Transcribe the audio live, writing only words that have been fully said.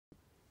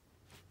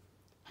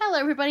Hello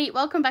everybody,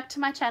 welcome back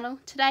to my channel.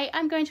 Today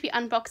I'm going to be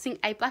unboxing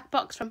a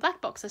Blackbox from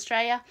Blackbox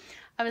Australia.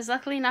 I was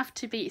lucky enough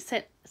to be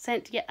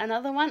sent yet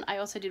another one. I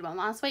also did one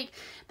last week.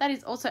 That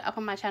is also up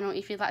on my channel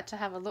if you'd like to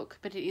have a look,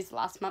 but it is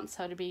last month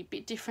so it'll be a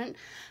bit different.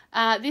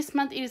 This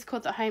month it is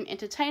called the Home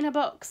Entertainer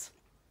Box.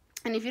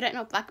 And if you don't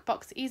know what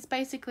Blackbox is,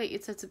 basically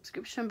it's a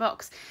subscription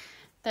box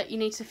that you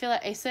need to fill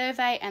out a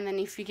survey, and then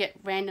if you get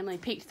randomly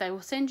picked they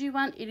will send you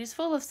one. It is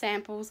full of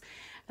samples,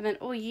 and then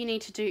all you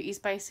need to do is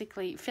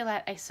basically fill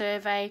out a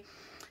survey,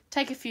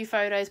 take a few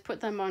photos,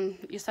 put them on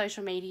your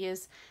social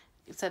medias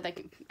so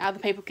other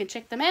people can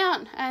check them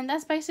out, and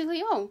that's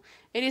basically all.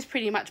 It is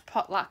pretty much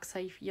pot luck,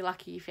 so you're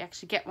lucky if you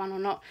actually get one or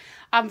not.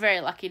 I'm very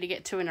lucky to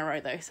get 2 in a row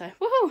though, so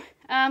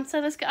woohoo!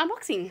 So let's get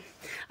unboxing.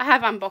 I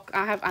have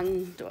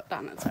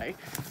done it, so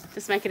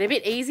just make it a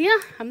bit easier.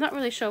 I'm not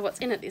really sure what's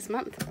in it this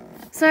month.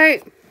 So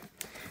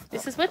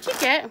this is what you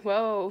get.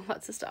 Whoa,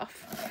 lots of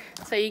stuff.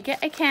 So you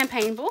get a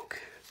campaign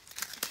book.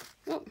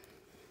 Oh,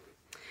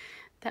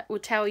 that will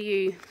tell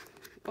you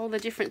all the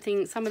different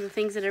things, some of the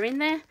things that are in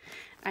there,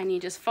 and you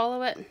just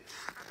follow it.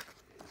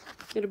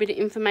 A little bit of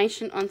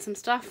information on some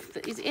stuff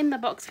that is in the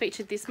box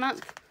featured this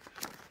month.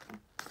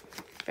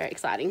 Very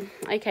exciting.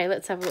 Okay,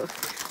 let's have a look.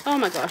 Oh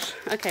my gosh.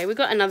 Okay, we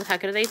got another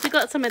packet of these. We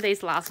got some of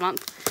these last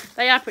month.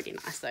 They are pretty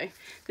nice though.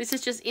 This is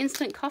just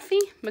instant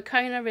coffee,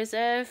 Moccona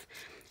Reserve,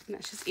 and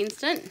that's just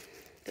instant.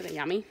 They're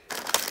yummy.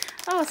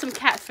 Oh, some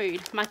cat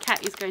food. My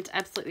cat is going to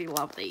absolutely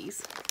love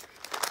these.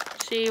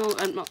 She will,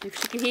 if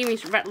she can hear me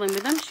rattling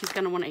with them, she's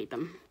going to want to eat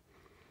them.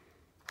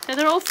 So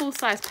they're all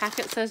full-size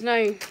packets. So there's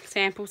no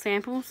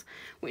samples,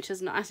 which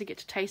is nice to get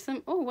to taste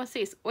them. Oh, what's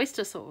this?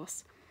 Oyster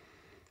sauce.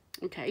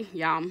 Okay,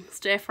 yum.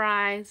 Stir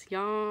fries,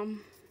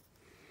 yum.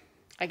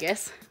 I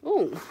guess.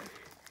 Oh,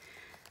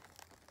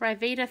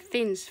 Rivita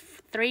Thins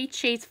 3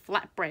 cheese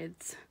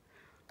flatbreads.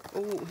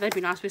 Oh, that'd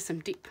be nice with some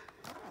dip.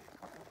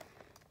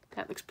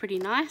 That looks pretty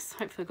nice.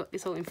 Hopefully I got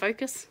this all in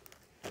focus.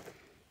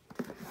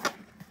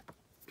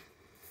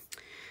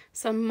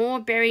 Some more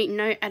berry,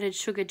 no added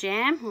sugar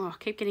jam. Oh, I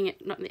keep getting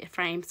it not in the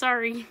frame.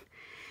 Sorry.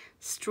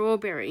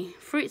 Strawberry.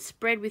 Fruit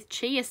spread with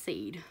chia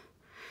seed.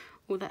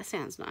 Oh, that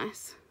sounds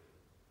nice.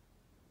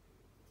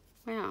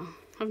 Wow.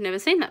 I've never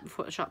seen that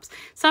before at shops.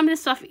 Some of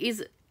this stuff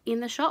is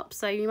in the shop,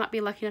 so you might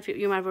be lucky enough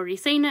you might have already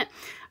seen it.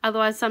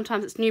 Otherwise,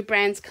 sometimes it's new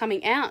brands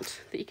coming out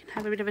that you can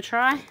have a bit of a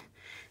try.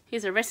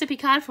 Here's a recipe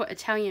card for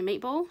Italian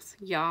meatballs.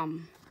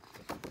 Yum.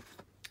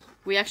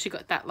 We actually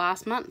got that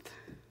last month.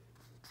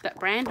 That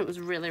brand, it was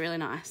really, really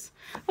nice.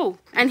 Oh,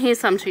 and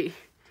here's some too.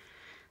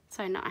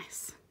 So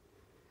nice.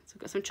 So we've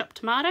got some chopped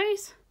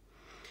tomatoes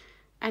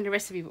and a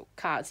recipe book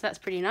card. So that's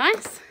pretty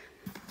nice.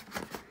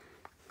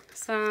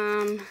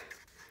 Some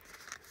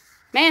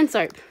man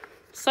soap.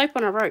 Soap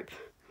on a rope.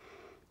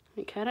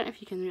 Okay, I don't know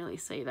if you can really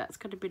see that. It's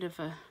got a bit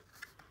of a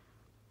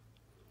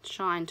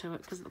shine to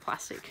it because of the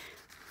plastic.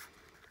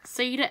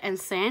 Cedar and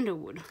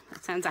sandalwood.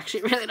 That sounds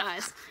actually really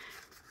nice.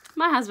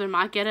 My husband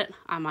might get it.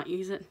 I might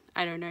use it.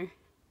 I don't know.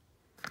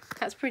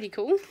 That's pretty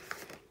cool.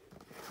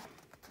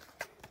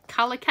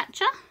 Colour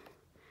catcher.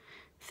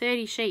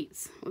 30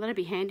 sheets. Well, that'd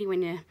be handy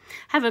when you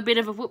have a bit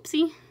of a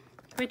whoopsie,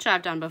 which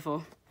I've done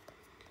before.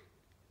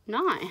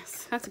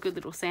 Nice. That's a good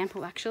little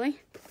sample,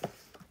 actually.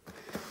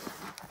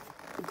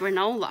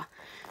 Granola.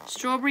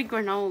 Strawberry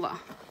granola.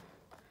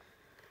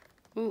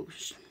 Ooh,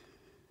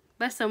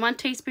 less than 1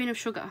 teaspoon of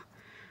sugar.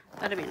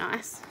 That'd be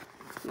nice.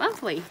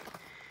 Lovely.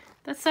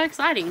 That's so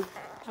exciting.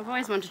 I've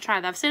always wanted to try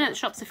that. I've seen it at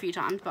shops a few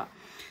times, but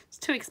it's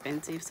too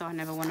expensive, so I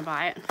never want to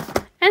buy it.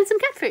 And some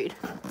cat food.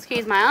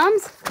 Excuse my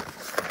arms.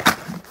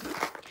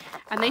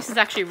 And this is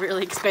actually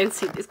really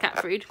expensive, this cat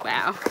food.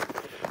 Wow.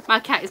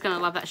 My cat is going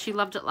to love that. She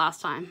loved it last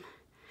time.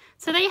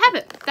 So there you have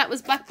it. That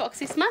was Blackbox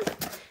this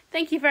month.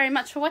 Thank you very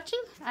much for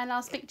watching, and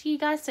I'll speak to you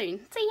guys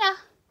soon. See ya.